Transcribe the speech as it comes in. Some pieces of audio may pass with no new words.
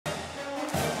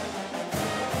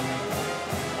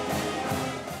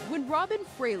Robyn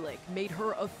Fralick made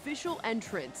her official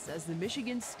entrance as the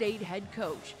Michigan State head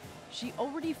coach, she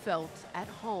already felt at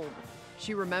home.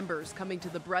 She remembers coming to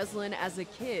the Breslin as a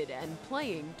kid and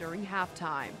playing during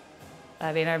halftime.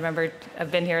 I mean, I remember I've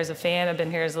been here as a fan, I've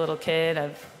been here as a little kid,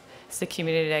 it's the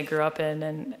community I grew up in,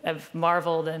 and I've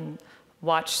marveled and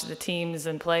watched the teams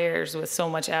and players with so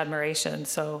much admiration.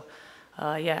 So,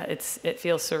 yeah, it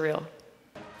feels surreal.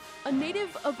 A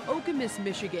native of Okemos,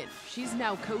 Michigan, she's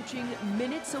now coaching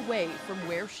minutes away from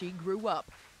where she grew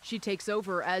up. She takes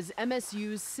over as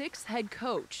MSU's 6th head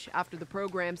coach after the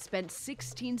program spent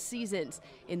 16 seasons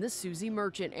in the Susie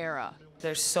Merchant era.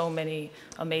 There's so many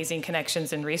amazing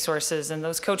connections and resources, and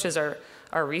those coaches are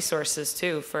resources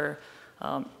too for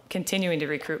continuing to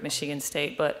recruit Michigan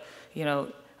State. But, you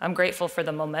know, I'm grateful for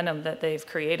the momentum that they've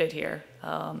created here,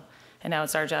 and now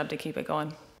it's our job to keep it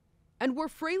going. And where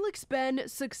Fralick's been,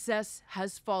 success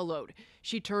has followed.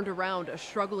 She turned around a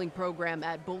struggling program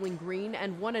at Bowling Green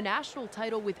and won a national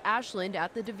title with Ashland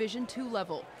at the Division II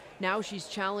level. Now she's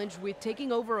challenged with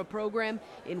taking over a program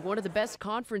in one of the best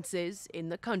conferences in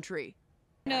the country.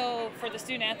 I know for the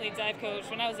student athletes I've coached,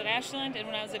 when I was at Ashland and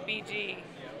when I was at BG,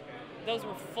 those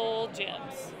were full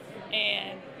gyms.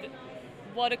 And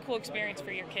what a cool experience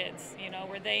for your kids, you know,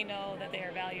 where they know that they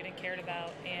are valued and cared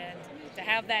about. And to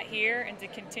have that here and to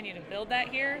continue to build that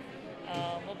here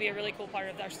will be a really cool part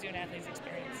of our student athletes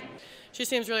experience. She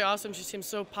seems really awesome. She seems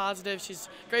so positive. She's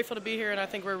grateful to be here, and I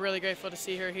think we're really grateful to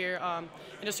see her here. And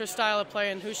just her style of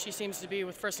play and who she seems to be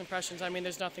with first impressions. I mean,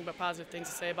 there's nothing but positive things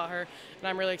to say about her, and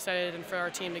I'm really excited and for our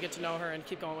team to get to know her and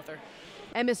keep going with her.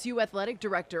 MSU Athletic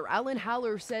Director Alan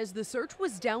Haller says the search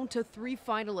was down to 3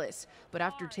 finalists, but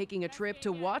after taking a trip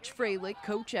to watch Fralick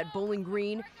coach at Bowling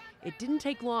Green, it didn't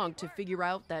take long to figure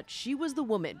out that she was the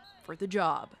woman for the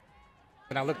job.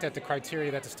 And I looked at the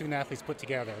criteria that the student athletes put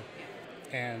together,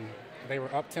 and they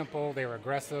were up-tempo, they were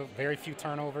aggressive, very few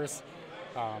turnovers.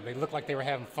 They looked like they were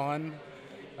having fun.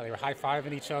 They were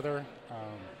high-fiving each other.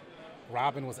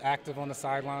 Robyn was active on the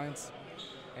sidelines,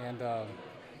 and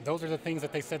those are the things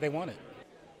that they said they wanted.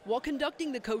 While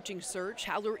conducting the coaching search,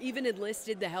 Haller even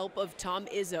enlisted the help of Tom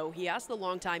Izzo. He asked the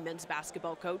longtime men's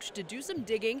basketball coach to do some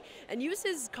digging and use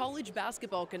his college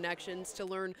basketball connections to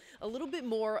learn a little bit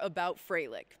more about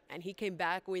Fralick. And he came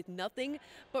back with nothing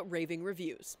but raving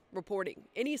reviews. Reporting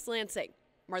in East Lansing,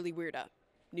 Marley Weirda,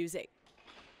 News 8.